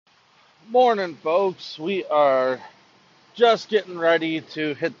Morning, folks. We are just getting ready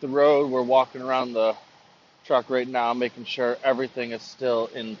to hit the road. We're walking around the truck right now, making sure everything is still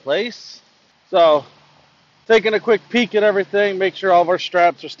in place. So, taking a quick peek at everything, make sure all of our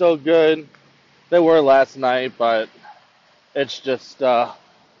straps are still good. They were last night, but it's just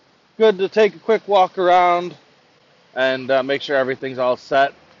good to take a quick walk around and make sure everything's all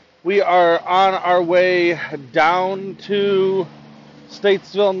set. We are on our way down to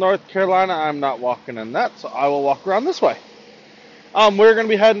Statesville, North Carolina. I'm not walking in that, so I will walk around this way. We're going to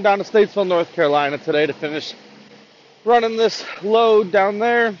be heading down to Statesville, North Carolina today to finish running this load down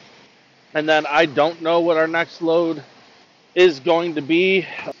there. And then I don't know what our next load is going to be.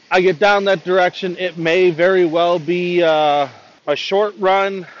 I get down that direction, it may very well be a short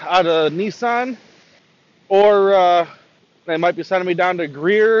run out of Nissan, or they might be sending me down to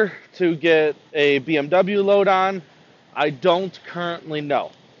Greer to get a BMW load on. I don't currently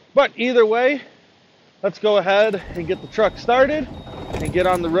know. But either way, let's go ahead and get the truck started and get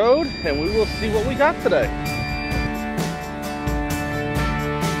on the road, and we will see what we got today.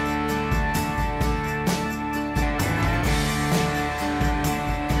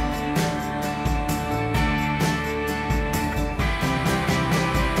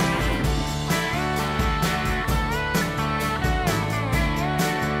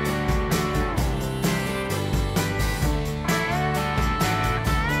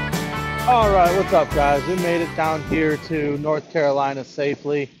 All right, what's up, guys? We made it down here to North Carolina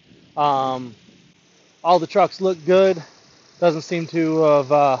safely. All the trucks look good. Doesn't seem to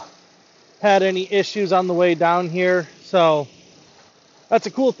have had any issues on the way down here. So that's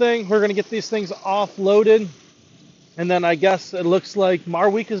a cool thing. We're going to get these things offloaded. And then I guess it looks like our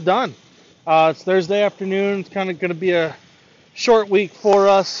week is done. It's Thursday afternoon. It's kind of going to be a short week for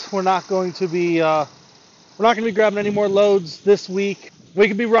us. We're not going to be grabbing any more loads this week. We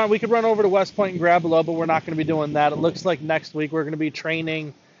could run over to West Point and grab a load, but we're not going to be doing that. It looks like next week we're going to be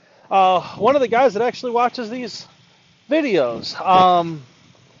training one of the guys that actually watches these videos.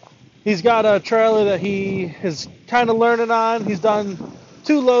 He's got a trailer that he is kind of learning on. He's done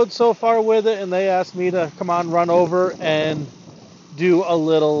 2 loads so far with it, and they asked me to come on, run over and do a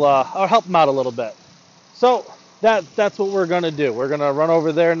little, or help him out a little bit. So that's what we're going to do. We're going to run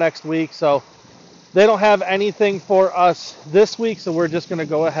over there next week. So they don't have anything for us this week, so we're just going to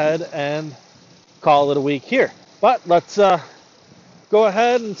go ahead and call it a week here. But let's go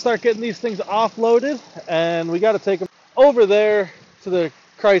ahead and start getting these things offloaded, and we got to take them over there to the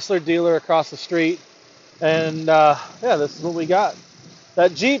Chrysler dealer across the street. And yeah, this is what we got.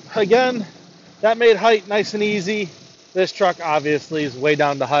 That Jeep, again, that made height nice and easy. This truck obviously is way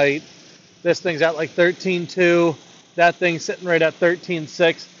down to height. This thing's at like 13.2. That thing's sitting right at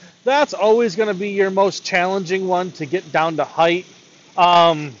 13.6. That's always going to be your most challenging one to get down to height.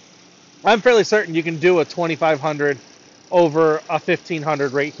 I'm fairly certain you can do a 2500 over a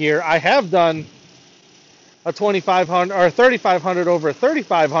 1500 right here. I have done a 2500 or a 3500 over a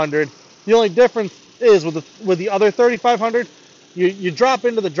 3500. The only difference is with the other 3500, you drop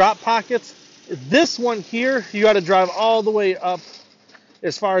into the drop pockets. This one here, you got to drive all the way up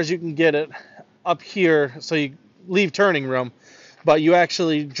as far as you can get it up here, so you leave turning room. But you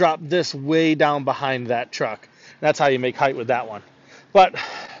actually drop this way down behind that truck. That's how you make height with that one. But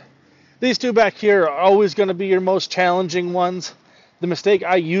these two back here are always going to be your most challenging ones. The mistake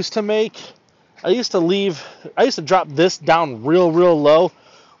I used to make, I used to drop this down real low,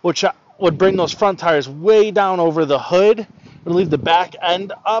 which would bring those front tires way down over the hood and leave the back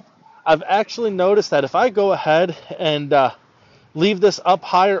end up. I've actually noticed that if I go ahead and leave this up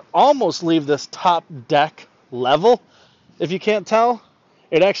higher, almost leave this top deck level, if you can't tell,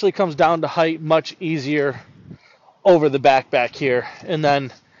 it actually comes down to height much easier over the back here. And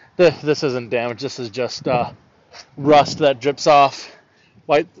then this isn't damage. This is just rust that drips off.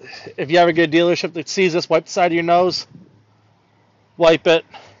 If you ever get a dealership that sees this, wipe the side of your nose, wipe it,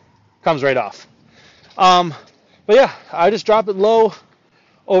 comes right off. But yeah, I just drop it low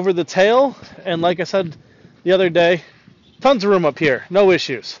over the tail. And like I said the other day, tons of room up here, no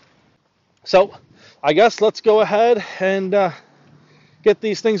issues. So I guess let's go ahead and get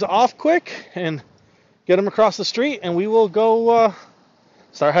these things off quick and get them across the street, and we will go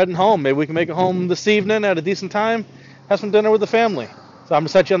start heading home. Maybe we can make it home this evening at a decent time, have some dinner with the family. So I'm going to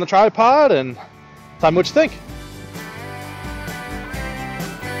set you on the tripod and tell me what you think.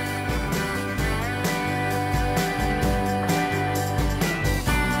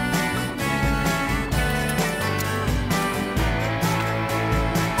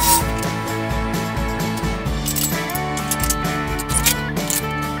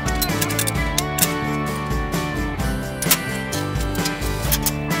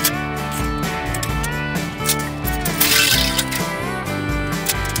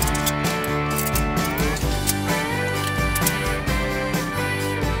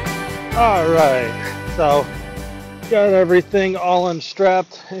 All right, so got everything all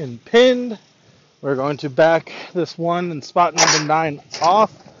unstrapped and pinned. We're going to back this one in spot number 9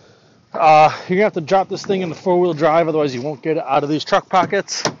 off. You're gonna have to drop this thing into 4-wheel drive, otherwise you won't get it out of these truck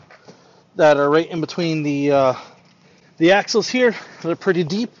pockets that are right in between the axles here. They're pretty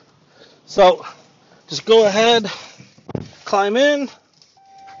deep. So just go ahead, climb in,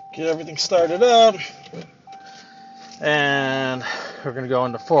 get everything started up, and we're gonna go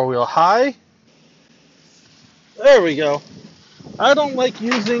into 4-wheel high. There we go. I don't like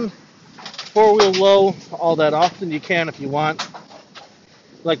using 4-wheel low all that often. You can if you want.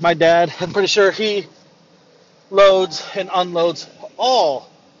 Like my dad, I'm pretty sure he loads and unloads all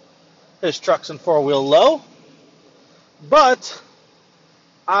his trucks in 4-wheel low. But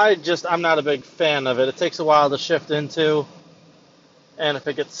I'm not a big fan of it. It takes a while to shift into. And if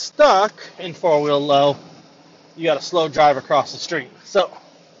it gets stuck in 4-wheel low, you got to slow drive across the street. So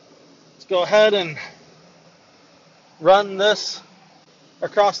let's go ahead and run this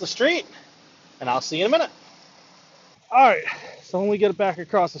across the street, and I'll see you in a minute. All right, so when we get it back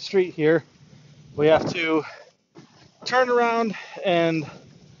across the street here, we have to turn around and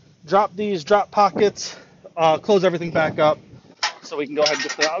drop these drop pockets, close everything back up, so we can go ahead and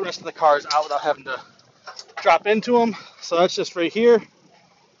get the rest of the cars out without having to drop into them. So that's just right here.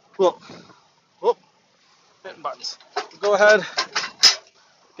 Whoop, hitting buttons. Go ahead,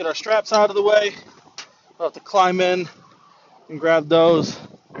 get our straps out of the way. We'll have to climb in and grab those,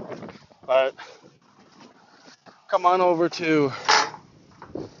 but come on over to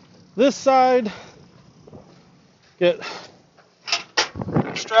this side, get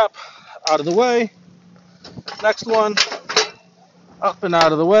strap out of the way, next one up and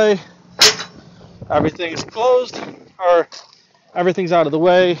out of the way. Everything's closed, or everything's out of the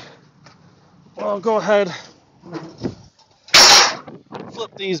way. Well, go ahead,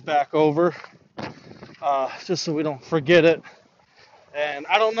 flip these back over, just so we don't forget it. And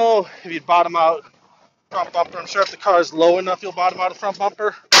I don't know if you'd bottom out front bumper. I'm sure if the car is low enough, you'll bottom out a front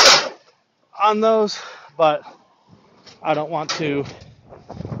bumper on those, but I don't want to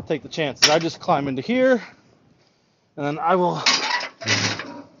take the chances. I just climb into here, and then I will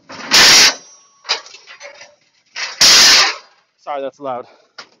sorry, that's loud,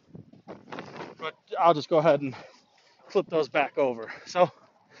 but I'll just go ahead and flip those back over. So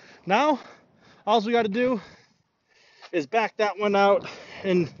now all we got to do is back that one out,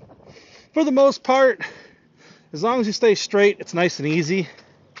 and for the most part, as long as you stay straight, it's nice and easy.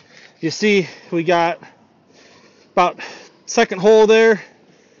 You see we got about second hole there,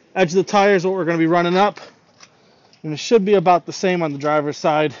 edge of the tire is what we're going to be running up, and it should be about the same on the driver's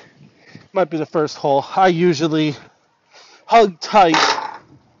side. Might be the first hole. I usually hug tight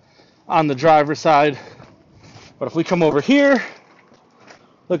on the driver's side, but if we come over here,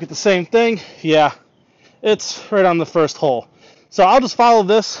 look at the same thing, yeah, it's right on the first hole. So I'll just follow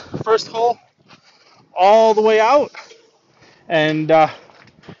this first hole all the way out, and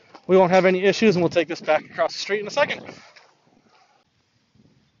we won't have any issues, and we'll take this back across the street in a second.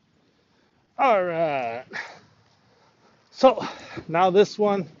 All right. So now this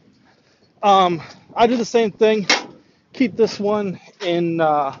one, I do the same thing. Keep this one in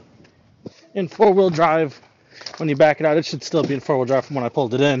 4-wheel drive. When you back it out, it should still be in 4-wheel drive from when I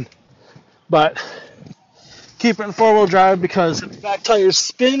pulled it in, but keep it in 4-wheel drive because if the back tires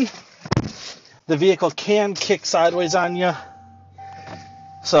spin, the vehicle can kick sideways on you.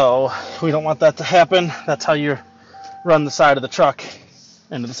 So we don't want that to happen. That's how you run the side of the truck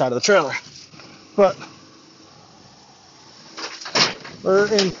into the side of the trailer. But we're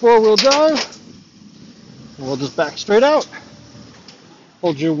in 4-wheel drive. We'll just back straight out.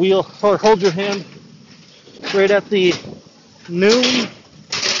 Hold your wheel, or hold your hand right at the noon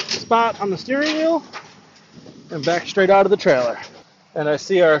spot on the steering wheel, and back straight out of the trailer. And I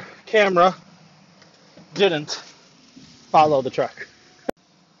see our camera didn't follow the truck.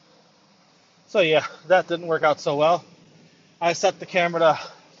 So yeah, that didn't work out so well. I set the camera to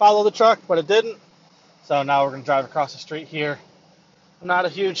follow the truck, but it didn't. So now we're going to drive across the street here. I'm not a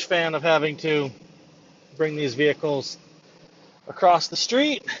huge fan of having to bring these vehicles across the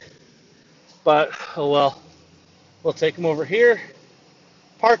street, but oh well. We'll take them over here,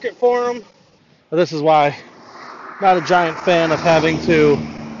 park it for them. But this is why I'm not a giant fan of having to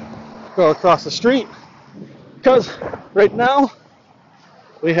go across the street, because right now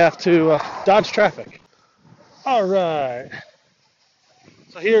we have to dodge traffic. All right,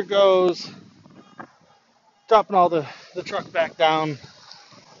 so here goes dropping all the truck back down,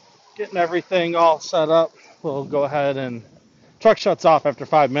 getting everything all set up. We'll go ahead and truck shuts off after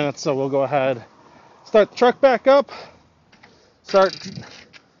 5 minutes, so we'll go ahead, start the truck back up, start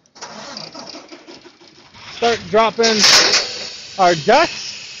start dropping our decks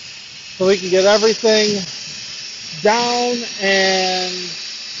so we can get everything down and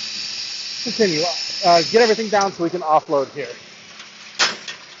continue. Get everything down so we can offload here.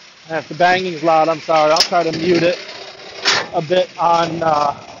 And if the banging is loud, I'm sorry. I'll try to mute it a bit on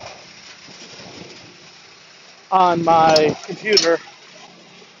my computer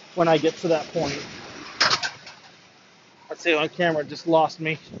when I get to that point. Let's see, my camera just lost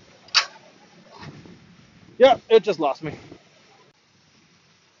me. Yep, it just lost me.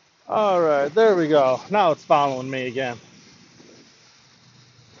 All right, there we go. Now it's following me again.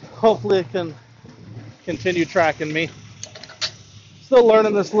 Hopefully it can continue tracking me. Still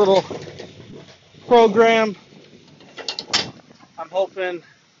learning this little program. I'm hoping,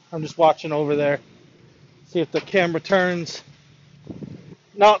 I'm just watching over there. See if the camera turns.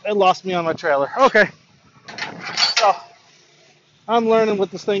 No, it lost me on my trailer. Okay. So, I'm learning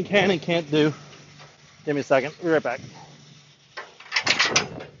what this thing can and can't do. Give me a second. Be right back.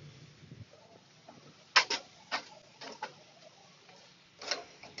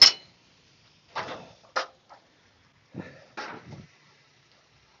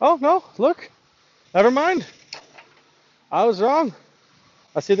 Oh, no, look. Never mind. I was wrong.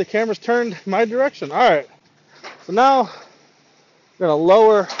 I see the camera's turned my direction. All right. So now, I'm going to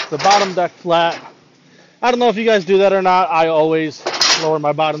lower the bottom deck flat. I don't know if you guys do that or not. I always lower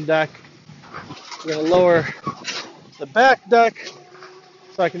my bottom deck. I'm going to lower the back deck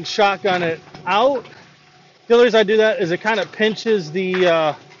so I can shotgun it out. The other reason I do that is it kind of pinches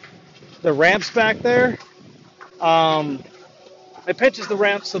the ramps back there. It pinches the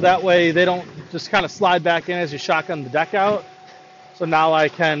ramps so that way they don't just kind of slide back in as you shotgun the deck out. So now I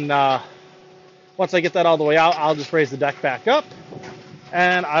can, once I get that all the way out, I'll just raise the deck back up.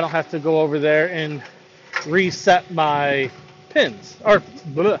 And I don't have to go over there and reset my pins. Or,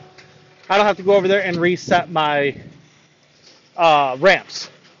 bleh. I don't have to go over there and reset my ramps.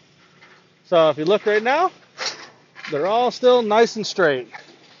 So if you look right now, they're all still nice and straight.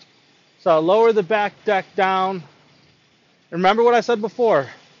 So I'll lower the back deck down. Remember what I said before.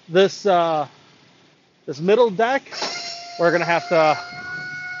 This middle deck, we're going to have to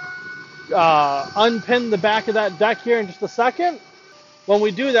unpin the back of that deck here in just a second. When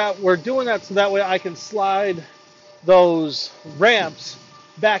we do that, we're doing that so that way I can slide those ramps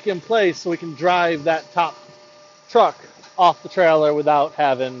back in place so we can drive that top truck off the trailer without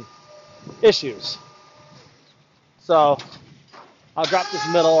having issues. So I'll drop this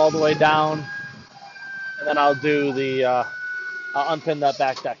middle all the way down, and then I'll do I'll unpin that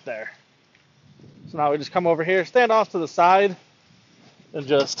back deck there. So now we just come over here, stand off to the side, and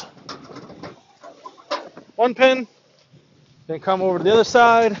just one pin, then come over to the other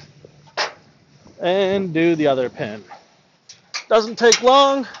side, and do the other pin. Doesn't take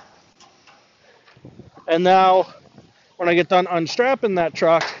long. And now, when I get done unstrapping that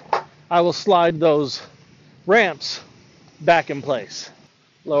truck, I will slide those ramps back in place.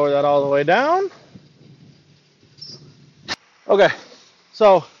 Lower that all the way down. Okay,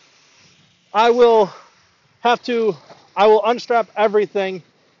 so I will unstrap everything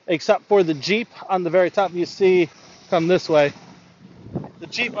except for the Jeep on the very top. You see, come this way. The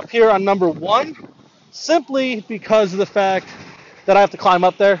Jeep up here on number 1, simply because of the fact that I have to climb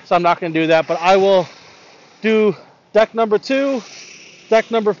up there, so I'm not going to do that, but I will do deck number 2, deck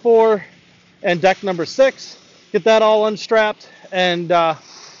number 4, and deck number 6. Get that all unstrapped, and at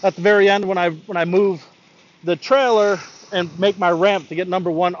the very end, when I move the trailer and make my ramp to get number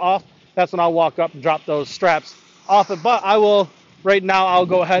 1 off, that's when I'll walk up and drop those straps off it. But right now, I'll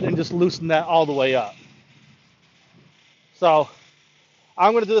go ahead and just loosen that all the way up. So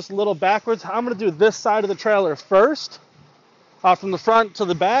I'm going to do this a little backwards. I'm going to do this side of the trailer first, from the front to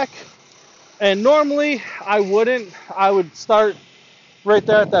the back. And normally I would start right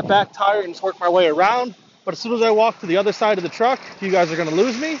there at that back tire and just work my way around. But as soon as I walk to the other side of the truck, you guys are going to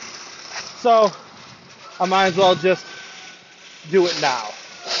lose me. So I might as well just do it now.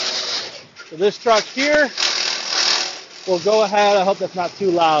 So this truck here, we'll go ahead. I hope that's not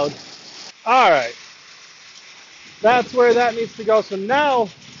too loud. All right. That's where that needs to go. So now,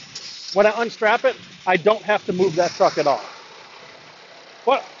 when I unstrap it, I don't have to move that truck at all.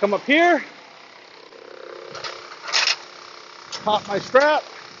 But come up here, pop my strap,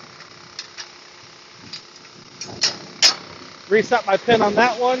 reset my pin on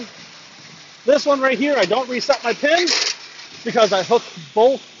that one. This one right here, I don't reset my pin because I hooked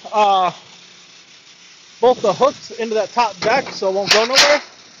both the hooks into that top deck, so it won't go nowhere.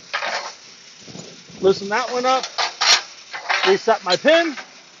 Loosen that one up, reset my pin,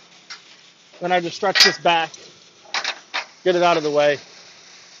 then I just stretch this back, get it out of the way.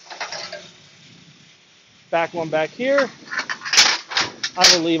 Back one back here.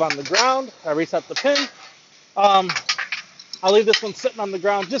 I will leave on the ground. I reset the pin. I'll leave this one sitting on the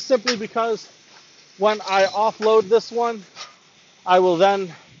ground just simply because when I offload this one, I will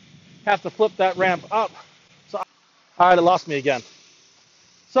then have to flip that ramp up. So, all right, it lost me again.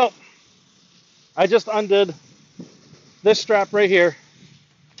 So, I just undid this strap right here.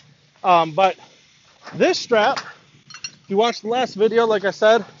 But this strap, if you watched the last video, like I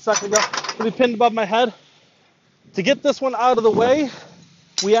said a second ago, it'll be pinned above my head. To get this one out of the way,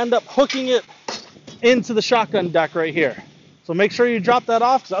 we end up hooking it into the shotgun deck right here. So make sure you drop that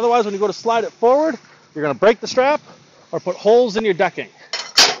off, because otherwise when you go to slide it forward, you're going to break the strap or put holes in your decking.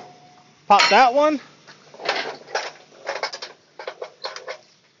 Pop that one.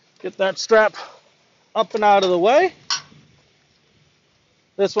 Get that strap up and out of the way.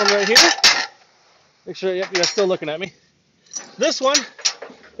 This one right here. Make sure, yep, you guys still looking at me. This one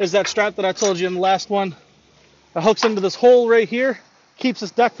is that strap that I told you in the last one. It hooks into this hole right here, keeps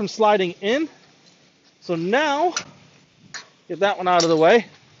this deck from sliding in. So now, get that one out of the way.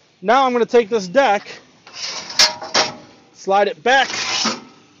 Now I'm going to take this deck, slide it back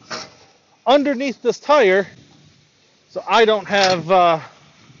underneath this tire so I don't have,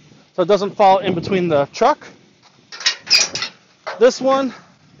 so it doesn't fall in between the truck. This one,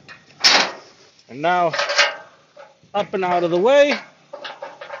 and now up and out of the way,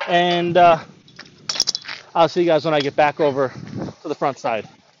 and I'll see you guys when I get back over to the front side.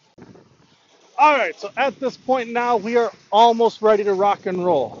 All right, so at this point now, we are almost ready to rock and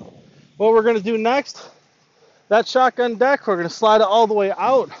roll. What we're going to do next, that shotgun deck, we're going to slide it all the way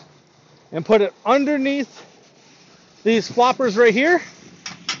out and put it underneath these floppers right here,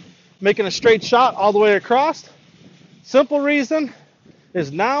 making a straight shot all the way across. Simple reason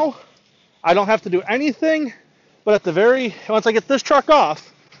is now I don't have to do anything, but at the once I get this truck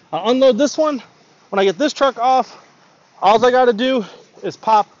off, I'll unload this one. When I get this truck off, all I got to do is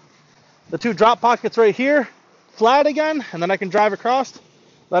pop the two drop pockets right here flat again, and then I can drive across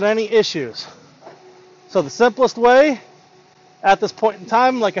without any issues. So the simplest way at this point in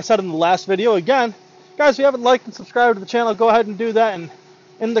time, like I said in the last video, again, guys, if you haven't liked and subscribed to the channel, go ahead and do that. And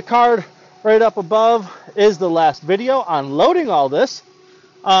in the card right up above is the last video on loading all this.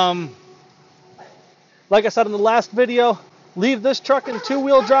 Like I said in the last video, leave this truck in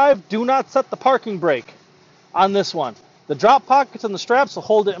two-wheel drive. Do not set the parking brake on this one. The drop pockets and the straps will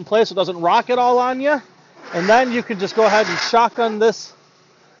hold it in place so it doesn't rock it all on you. And then you can just go ahead and shotgun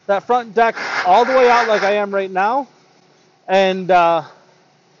that front deck all the way out like I am right now. And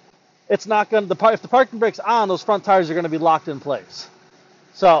it's not going to, if the parking brake's on, those front tires are going to be locked in place.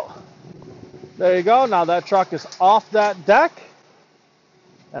 So there you go. Now that truck is off that deck.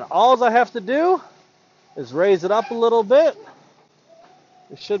 And all I have to do is raise it up a little bit.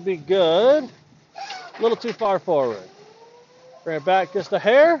 It should be good. A little too far forward. Bring it back just a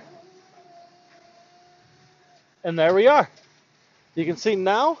hair. And there we are. You can see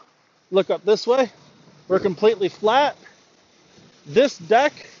now, look up this way. We're completely flat. This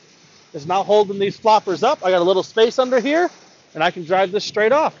deck is now holding these floppers up. I got a little space under here, and I can drive this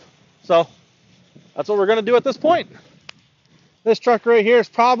straight off. So that's what we're going to do at this point. This truck right here is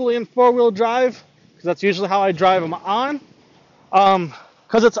probably in four-wheel drive, because that's usually how I drive them on.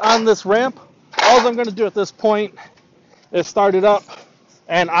 Because it's on this ramp, all I'm going to do at this point is start it up,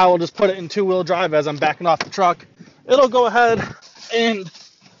 and I will just put it in two-wheel drive as I'm backing off the truck. It'll go ahead and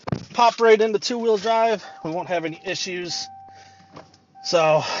pop right into two-wheel drive. We won't have any issues.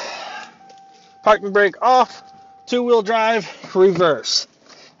 So, parking brake off, two-wheel drive, reverse.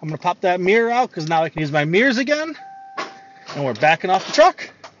 I'm going to pop that mirror out because now I can use my mirrors again. And we're backing off the truck.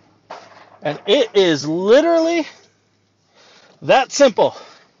 And it is literally that simple.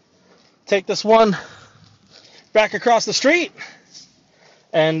 Take this one back across the street,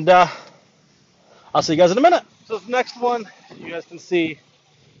 and I'll see you guys in a minute. So this next one, you guys can see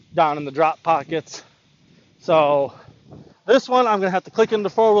down in the drop pockets. So this one, I'm going to have to click into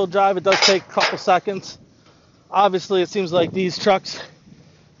four-wheel drive. It does take a couple seconds. Obviously, it seems like these trucks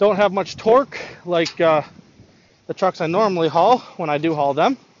don't have much torque like the trucks I normally haul when I do haul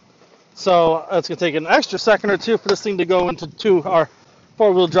them. So it's going to take an extra second or two for this thing to go into our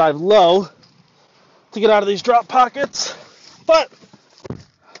four-wheel drive low to get out of these drop pockets. But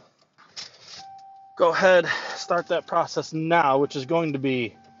go ahead, start that process now, which is going to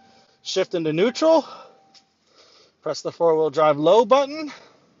be shift into neutral, press the four-wheel drive low button.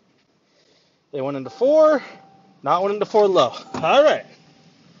 They went into four, now went into four low. All right.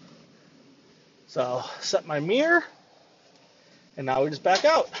 So set my mirror, and now we just back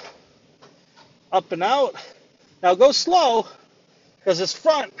out. Up and out. Now go slow, because this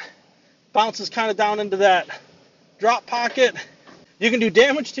front bounces kind of down into that drop pocket. You can do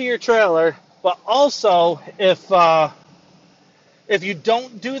damage to your trailer, but also if you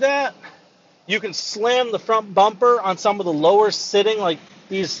don't do that, you can slam the front bumper on some of the lower sitting, like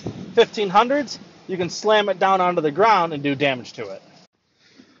these 1500s. You can slam it down onto the ground and do damage to it.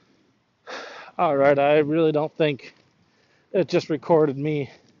 All right, I really don't think it just recorded me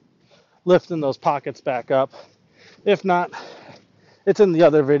lifting those pockets back up. If not, it's in the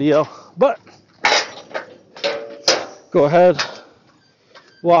other video. But go ahead,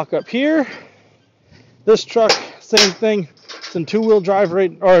 walk up here. This truck, same thing. It's in two-wheel drive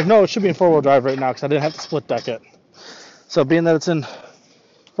right, or no, it should be in four-wheel drive right now because I didn't have to split deck it. So being that it's in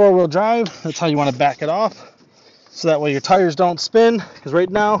four-wheel drive, that's how you want to back it off. So that way your tires don't spin. Because right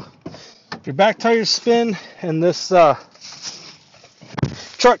now, if your back tires spin and this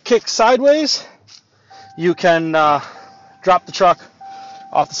truck kicks sideways, you can drop the truck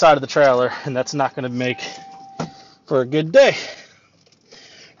off the side of the trailer, and that's not going to make for a good day.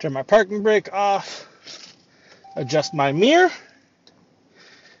 Turn my parking brake off, adjust my mirror,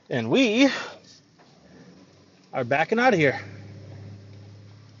 and we are backing out of here.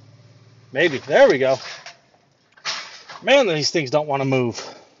 Maybe. There we go. Man, these things don't want to move.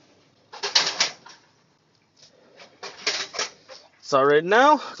 So right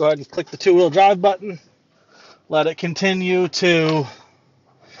now, go ahead and click the two-wheel drive button. Let it continue to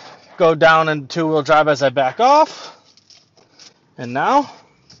go down into two-wheel drive as I back off. And now,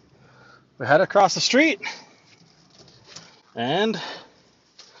 we head across the street and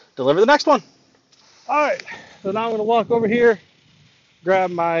deliver the next one. All right, so now I'm going to walk over here,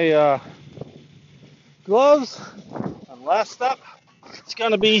 grab my gloves, and last step, it's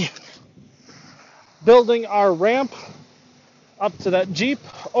going to be building our ramp up to that Jeep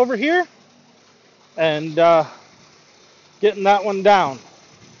over here and getting that one down.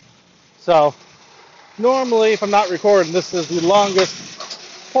 So normally, if I'm not recording, this is the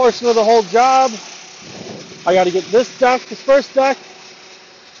longest portion of the whole job. I got to get this deck, this first deck,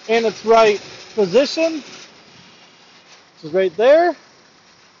 in its right position, which is right there,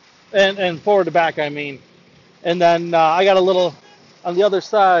 and forward to back, I mean. And then I got a little, on the other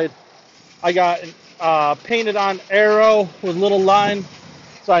side, I got painted on arrow with little line,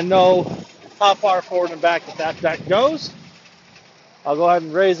 so I know how far forward and back that deck goes. I'll go ahead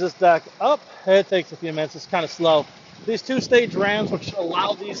and raise this deck up. It takes a few minutes. It's kind of slow. These two-stage rams, which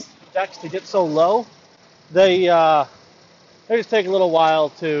allow these decks to get so low, they just take a little while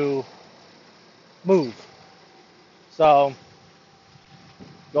to move. So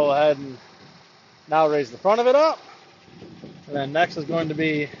go ahead and now raise the front of it up. And then next is going to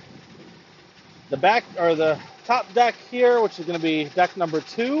be the back, or the top deck here, which is going to be deck number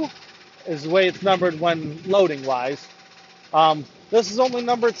 2, is the way it's numbered when loading wise. This is only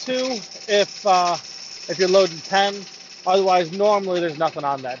number 2 if you're loading 10. Otherwise, normally there's nothing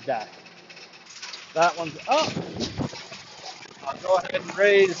on that deck. That one's up. I'll go ahead and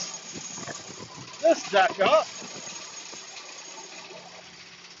raise this deck up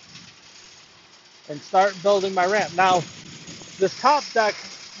and start building my ramp. Now, this top deck,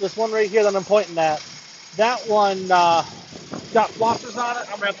 this one right here that I'm pointing at, that one got floppers on it.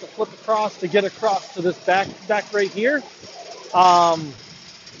 I'm gonna have to flip across to get across to this back deck right here. I'll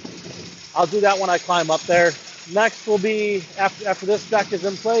do that when I climb up there. Next will be, after this deck is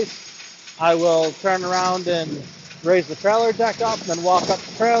in place, I will turn around and raise the trailer deck up, and then walk up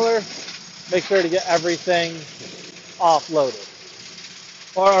the trailer, make sure to get everything offloaded.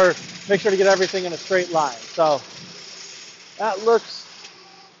 Or make sure to get everything in a straight line. So that looks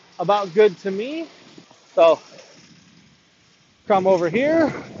about good to me. So come over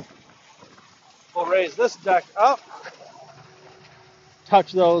here, we'll raise this deck up,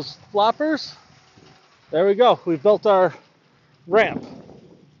 touch those floppers. There we go. We've built our ramp.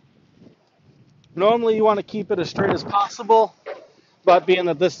 Normally you want to keep it as straight as possible, but being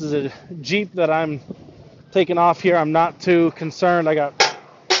that this is a Jeep that I'm taking off here, I'm not too concerned. I got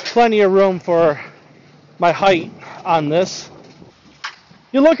plenty of room for my height on this.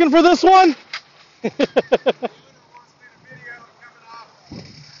 You looking for this one?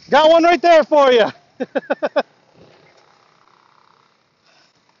 Got one right there for you.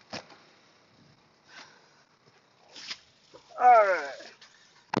 All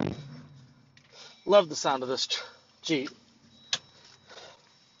right. Love the sound of this Jeep.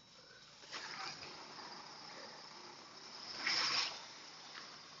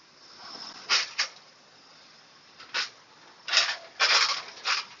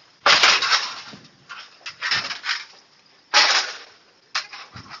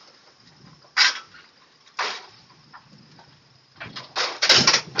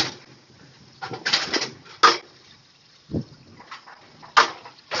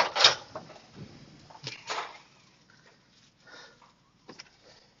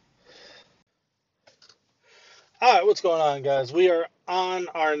 All right, what's going on, guys? We are on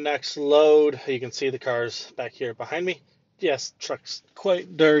our next load. You can see the cars back here behind me. Yes, truck's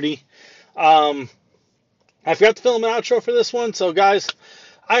quite dirty. Um, I forgot to film an outro for this one, so guys,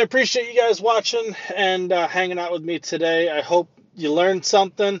 I appreciate you guys watching and hanging out with me today. I hope you learned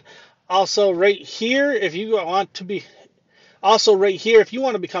something. Also, right here, if you want to be Also, right here, if you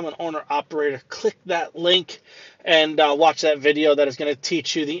want to become an owner-operator, click that link and watch that video that is going to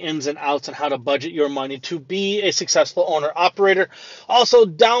teach you the ins and outs on how to budget your money to be a successful owner-operator. Also,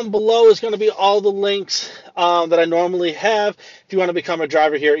 down below is going to be all the links that I normally have. If you want to become a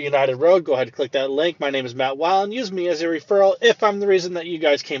driver here at United Road, go ahead and click that link. My name is Matt Wihlen. Use me as a referral if I'm the reason that you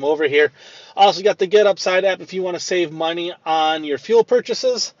guys came over here. Also got the Get Upside app if you want to save money on your fuel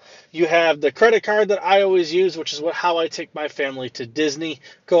purchases. You have the credit card that I always use, which is how I take my family to Disney.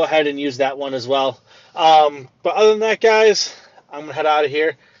 Go ahead and use that one as well. But other than that, guys, I'm going to head out of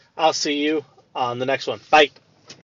here. I'll see you on the next one. Bye.